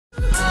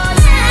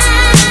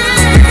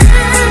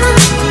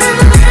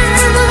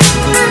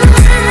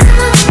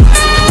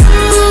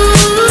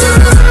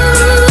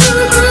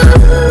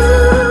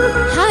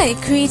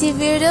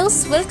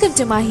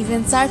to my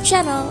Hivansar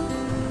channel.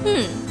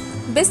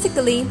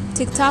 Basically,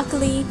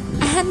 TikTokally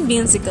and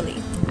musically,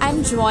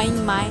 I'm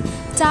drawing my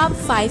top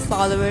 5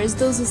 followers,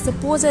 those who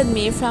supported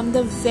me from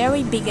the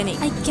very beginning.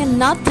 I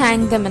cannot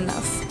thank them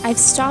enough. I've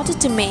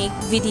started to make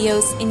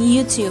videos in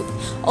YouTube,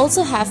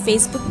 also have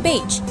Facebook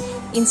page,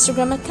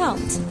 Instagram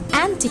account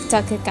and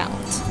TikTok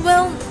account.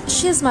 Well,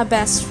 she's my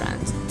best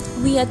friend.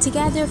 We are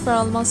together for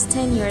almost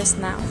 10 years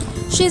now.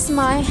 She's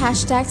my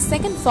hashtag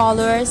second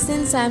follower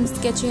since I'm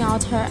sketching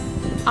out her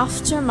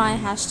after my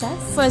hashtag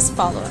first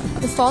follower.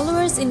 The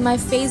followers in my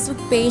Facebook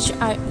page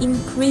are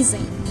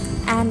increasing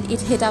and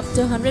it hit up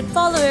to 100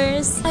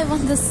 followers. I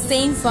want the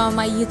same for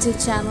my YouTube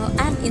channel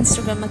and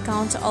Instagram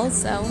account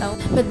also.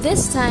 But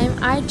this time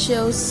I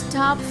chose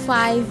top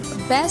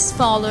 5 best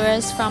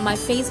followers from my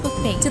Facebook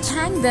page to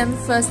thank them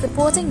for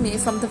supporting me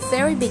from the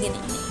very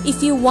beginning.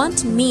 If you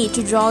want me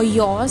to draw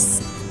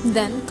yours,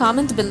 then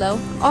comment below,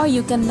 or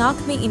you can knock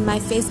me in my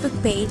Facebook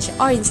page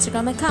or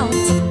Instagram account.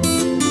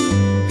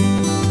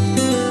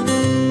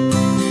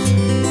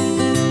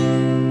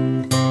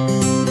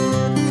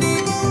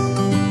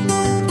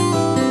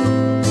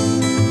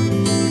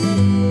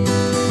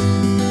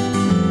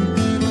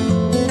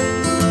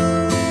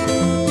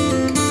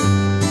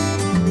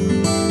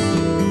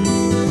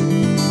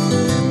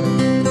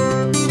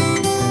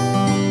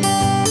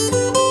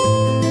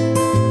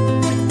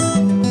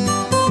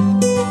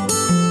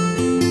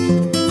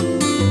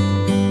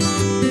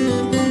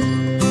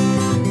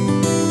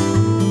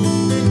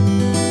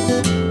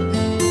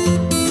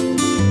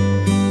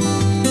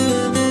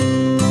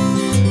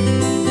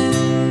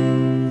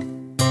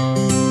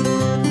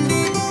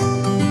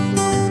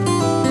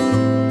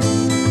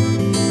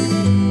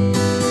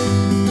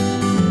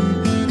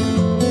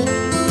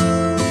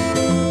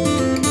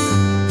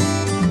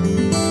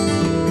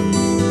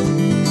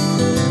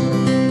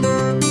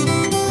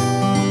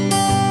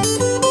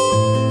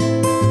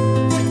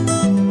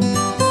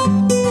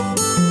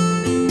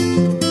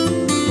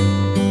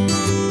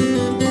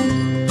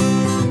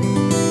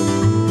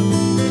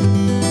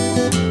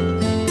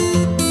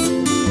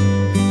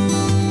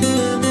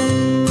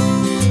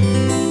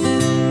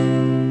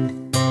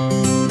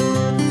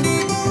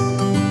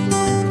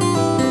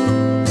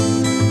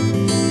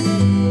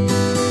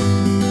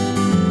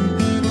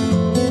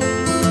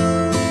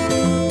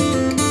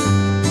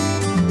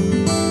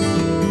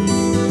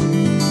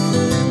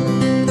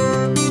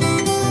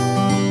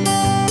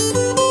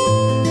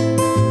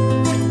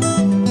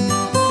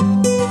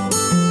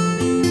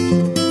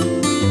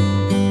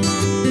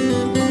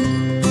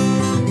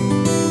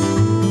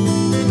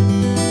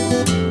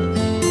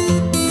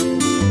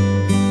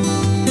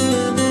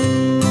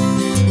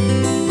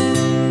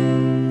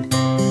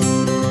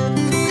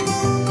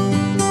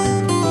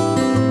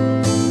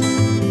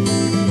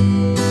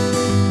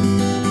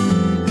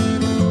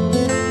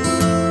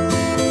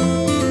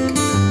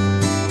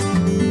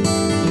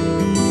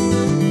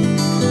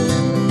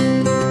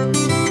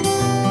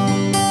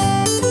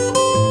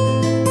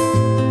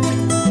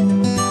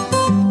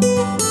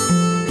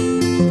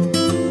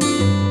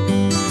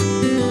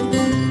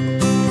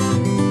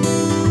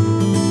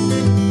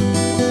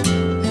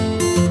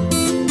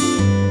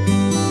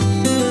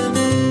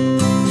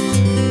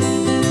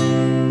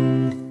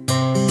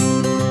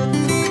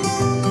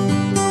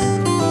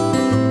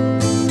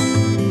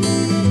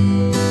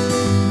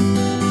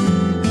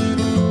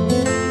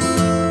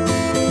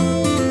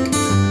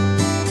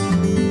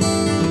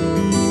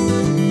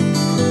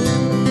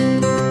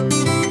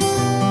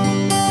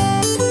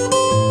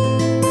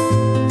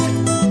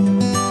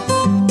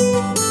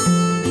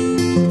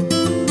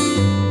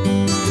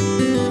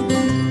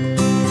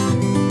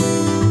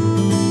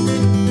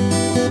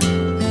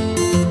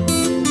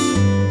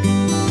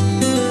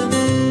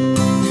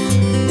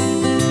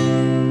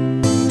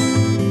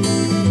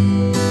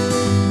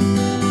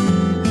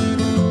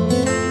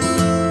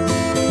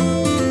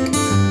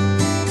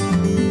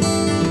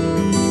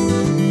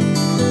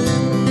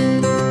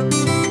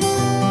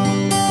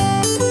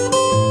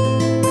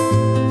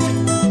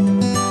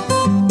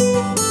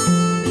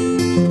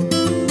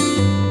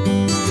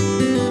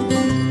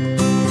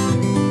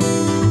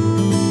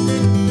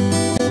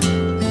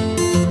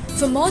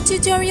 For more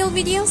tutorial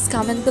videos,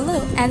 comment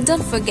below and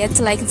don't forget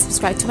to like and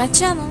subscribe to my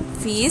channel.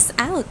 Peace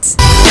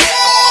out!